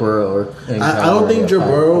 like Joe Burrow I don't think Joe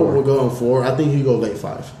Burrow will go in 4. I think he'll go late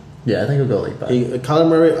 5. Yeah, I think he'll go late 5. Kyler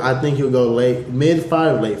Murray, I think he'll go mid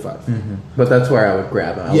 5, late 5. Mm-hmm. But that's where I would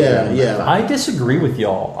grab him. I disagree with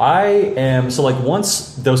y'all. I am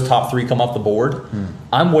once those top 3 come off the board,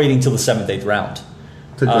 I'm waiting till the 7th, 8th round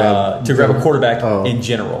to grab a quarterback in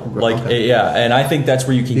general. And I think that's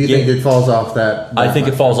where you can. Do you think it falls off that? I think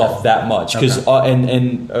it falls off that much because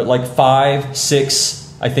like 5, 6.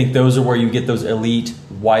 I think those are where you get those elite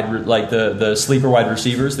like the sleeper wide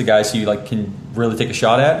receivers, the guys who you like can really take a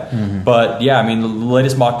shot at. Mm-hmm. But the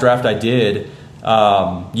latest mock draft I did,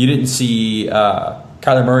 you didn't see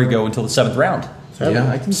Kyler Murray go until the 7th round. Yeah,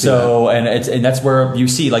 I can see that. And that's where you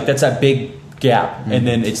see like that's that big gap, and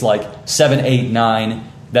then it's like 7, 8, 9.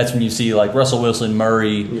 That's when you see like Russell Wilson,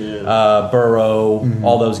 Murray, Burrow,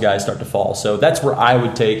 all those guys start to fall. So that's where I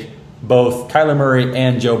would take. Both Kyler Murray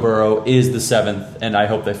and Joe Burrow is the 7th, and I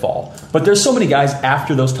hope they fall. But there's so many guys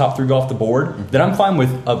after those top 3 go off the board that I'm fine with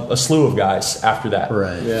a slew of guys after that.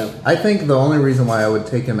 Right. Yeah. I think the only reason why I would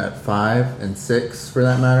take him at 5 and 6, for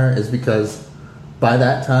that matter, is because by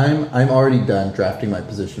that time I'm already done drafting my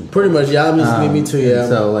position. Pretty much, me too. Yeah.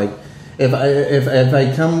 So like, if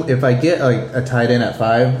I get like a tight end at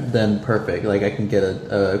 5, then perfect. Like I can get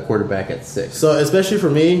a quarterback at 6. So especially for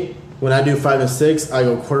me. When I do 5 and 6, I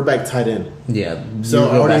go quarterback, tight end. Yeah. So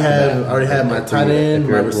I already have my tight end,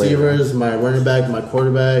 my receivers, my running back, my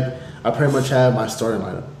quarterback. I pretty much have my starting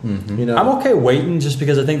lineup. Mm-hmm. I'm okay waiting just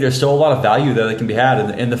because I think there's still a lot of value there that can be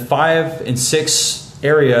had. In the 5 and 6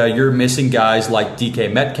 area, you're missing guys like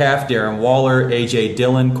DK Metcalf, Darren Waller, AJ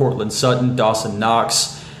Dillon, Cortland Sutton, Dawson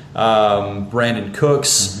Knox, Brandon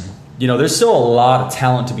Cooks. Mm-hmm. There's still a lot of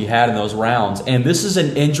talent to be had in those rounds. And this is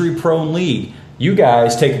an injury-prone league. You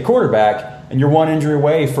guys take a quarterback, and you're one injury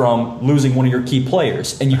away from losing one of your key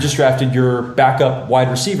players, and you just drafted your backup wide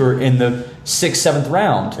receiver in the 6th, 7th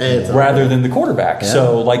round rather than the quarterback. Yeah.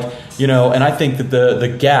 So, and I think that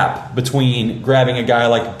the gap between grabbing a guy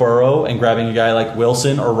like Burrow and grabbing a guy like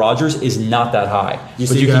Wilson or Rodgers is not that high.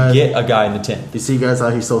 But you can get a guy in the 10th. You see guys how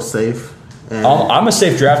he's so safe? I'm a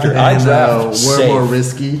safe drafter. I draft safe. We're more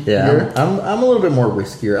risky. Yeah, here. I'm a little bit more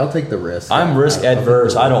riskier. I'll take the risk. I'm risk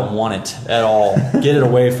adverse. I don't want it at all. Get it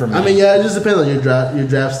away from me. I mean, it just depends on your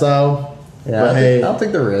draft style. Yeah, I'll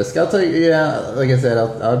take the risk. Like I said,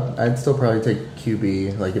 I'd still probably take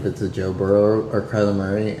QB. Like if it's a Joe Burrow or Kyler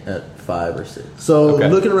Murray at 5 or 6. So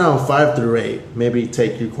looking around 5 through 8, maybe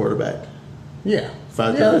take your quarterback. Yeah.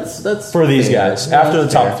 5 that's for these guys after the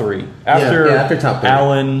top 3. After top 3.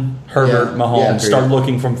 Allen, Herbert, Mahomes, start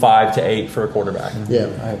looking from 5 to 8 for a quarterback. Yeah,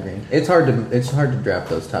 I agree. It's hard to draft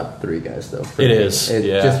those top 3 guys though. It is.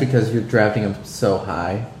 Just because you're drafting them so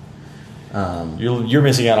high. You're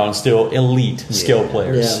missing out on still elite skill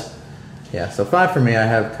players. Yeah. So 5 for me. I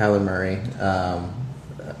have Kyler Murray.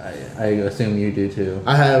 I assume you do too.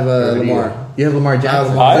 I have Lamar. You have Lamar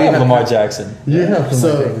Jackson. I have Lamar Jackson. Yeah.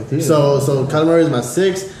 So Kyler Murray is my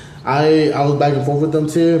 6. I was back and forth with them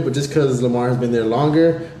too, but just because Lamar has been there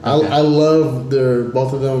longer, I love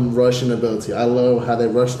both of them rushing ability. I love how they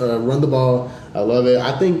run the ball. I love it.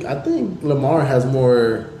 I think Lamar has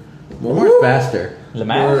more faster.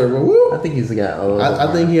 Lamar. I think he's got.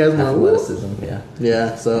 I think he has more athleticism.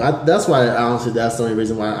 Yeah. So that's why honestly that's the only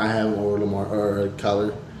reason why I have him over Lamar or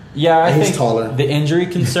Kyler. Yeah, I think he's taller. The injury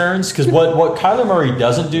concerns, because what Kyler Murray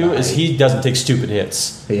doesn't do is he doesn't take stupid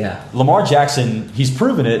hits. Yeah. Lamar Jackson, he's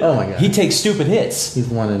proven it. Oh my God. He takes stupid hits. He's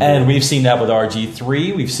one and we've seen that with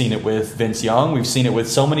RG3. We've seen it with Vince Young. We've seen it with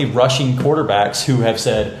so many rushing quarterbacks who have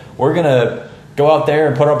said, we're going to go out there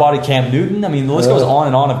and put our body Cam Newton. I mean, the list goes on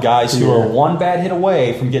and on of guys who are one bad hit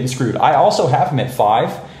away from getting screwed. I also have him at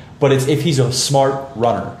 5, but it's if he's a smart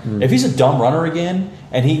runner. If he's a dumb runner again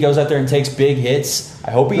and he goes out there and takes big hits,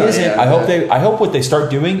 I hope he isn't. I hope what they start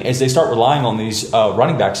doing is they start relying on these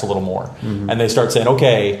running backs a little more, and they start saying,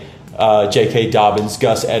 okay, J.K. Dobbins,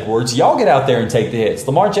 Gus Edwards, y'all get out there and take the hits.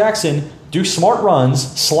 Lamar Jackson, do smart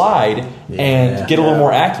runs, slide, and get a little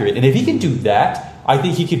more accurate. And if he can do that, I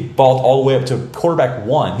think he could vault all the way up to quarterback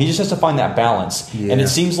 1. He just has to find that balance. Yeah. And it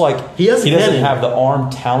seems like he doesn't have the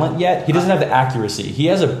arm talent yet. He doesn't have the accuracy. He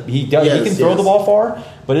can throw the ball far,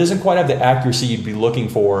 but he doesn't quite have the accuracy you'd be looking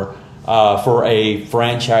for a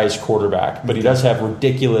franchise quarterback. But he does have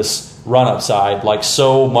ridiculous run upside, like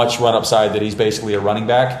so much run upside that he's basically a running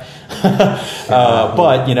back. But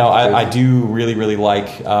I do really, really like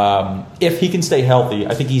if he can stay healthy.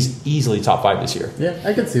 I think he's easily top 5 this year. Yeah,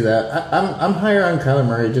 I could see that. I'm higher on Kyler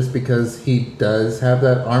Murray just because he does have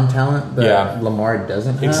that arm talent that Lamar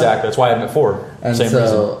doesn't have. Exactly. That's why I have him at 4. And Same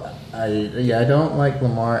so reason. I don't like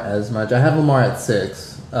Lamar as much. I have Lamar at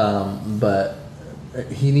 6, but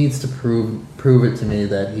he needs to prove it to me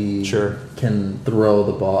that he can throw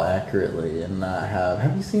the ball accurately and not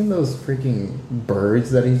have you seen those freaking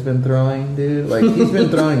birds that he's been throwing, dude? Like, he's been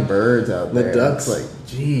throwing birds out there. The ducks. It's like,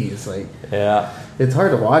 jeez, like, yeah. It's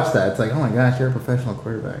hard to watch that. It's like, oh my gosh, you're a professional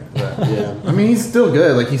quarterback. But yeah, I mean, he's still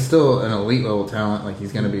good. Like, he's still an elite level talent. Like,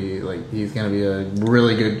 he's gonna be a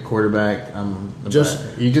really good quarterback.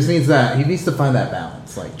 He just needs that. He needs to find that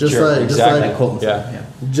balance. Like, just like Colton said.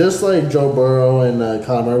 Just like Joe Burrow and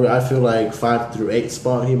Kyler Murray, I feel like 5 through 8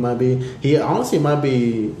 spot he might be. He honestly might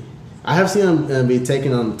be. I have seen him be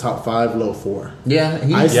taken on the top 5, low 4. Yeah,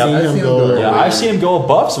 I've seen him go. Yeah, I've seen him go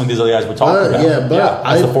above some of these other guys we're talking about.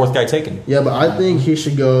 As the 4th guy taken. Yeah, but I think he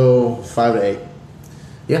should go 5 to 8.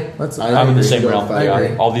 Yeah, I'm in the same realm. I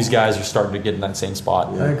agree. All these guys are starting to get in that same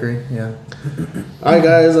spot. Yeah. I agree. Yeah. All right,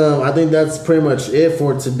 guys. I think that's pretty much it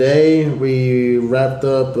for today. We wrapped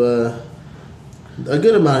up a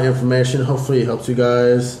good amount of information. Hopefully, it helps you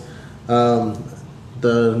guys.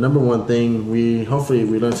 The number one thing we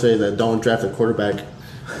learned today is that don't draft a quarterback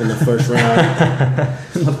in the first round.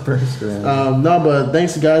 But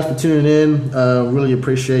thanks you guys for tuning in. Really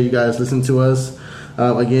appreciate you guys listening to us.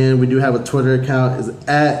 Again, we do have a Twitter account. It's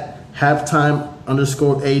at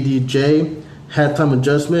halftime_ADJ. Halftime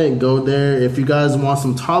adjustment. Go there. If you guys want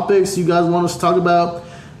some topics you guys want us to talk about,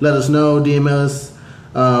 let us know. DM us.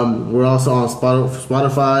 We're also on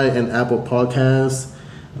Spotify and Apple Podcasts.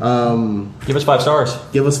 Give us 5 stars.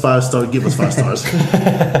 Give us 5 stars.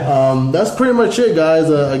 That's pretty much it, guys.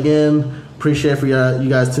 Again, appreciate for you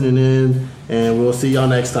guys tuning in, and we'll see y'all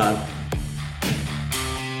next time.